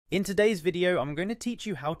In today's video, I'm going to teach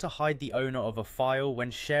you how to hide the owner of a file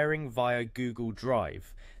when sharing via Google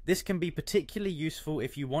Drive. This can be particularly useful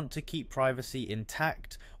if you want to keep privacy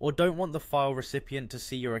intact or don't want the file recipient to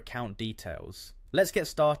see your account details. Let's get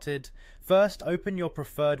started. First, open your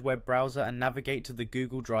preferred web browser and navigate to the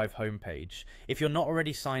Google Drive homepage. If you're not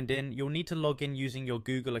already signed in, you'll need to log in using your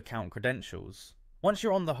Google account credentials. Once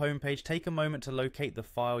you're on the homepage, take a moment to locate the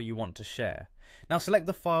file you want to share. Now select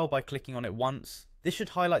the file by clicking on it once. This should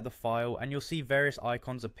highlight the file and you'll see various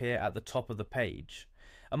icons appear at the top of the page.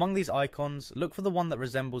 Among these icons, look for the one that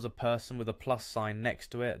resembles a person with a plus sign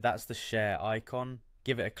next to it. That's the share icon.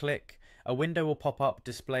 Give it a click. A window will pop up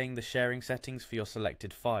displaying the sharing settings for your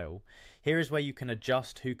selected file. Here is where you can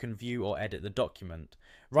adjust who can view or edit the document.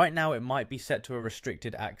 Right now it might be set to a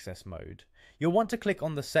restricted access mode. You'll want to click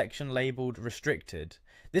on the section labelled restricted.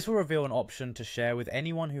 This will reveal an option to share with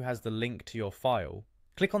anyone who has the link to your file.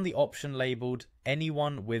 Click on the option labelled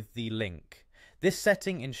anyone with the link. This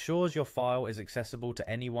setting ensures your file is accessible to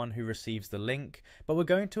anyone who receives the link, but we're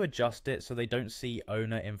going to adjust it so they don't see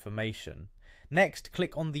owner information. Next,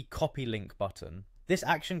 click on the copy link button. This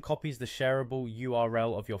action copies the shareable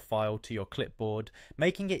URL of your file to your clipboard,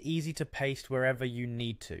 making it easy to paste wherever you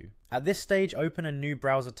need to. At this stage, open a new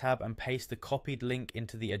browser tab and paste the copied link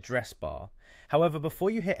into the address bar. However, before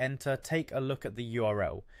you hit enter, take a look at the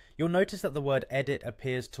URL. You'll notice that the word edit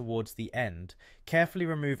appears towards the end. Carefully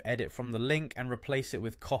remove edit from the link and replace it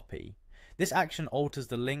with copy. This action alters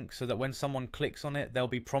the link so that when someone clicks on it, they'll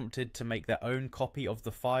be prompted to make their own copy of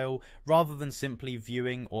the file rather than simply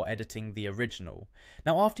viewing or editing the original.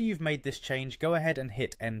 Now after you've made this change, go ahead and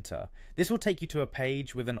hit enter. This will take you to a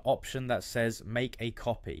page with an option that says make a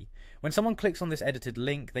copy. When someone clicks on this edited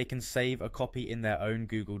link, they can save a copy in their own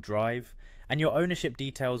Google Drive, and your ownership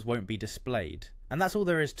details won't be displayed. And that's all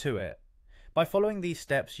there is to it. By following these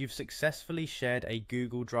steps, you've successfully shared a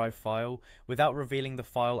Google Drive file without revealing the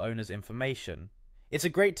file owner's information. It's a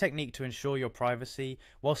great technique to ensure your privacy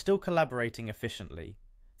while still collaborating efficiently.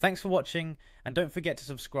 Thanks for watching, and don't forget to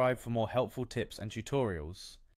subscribe for more helpful tips and tutorials.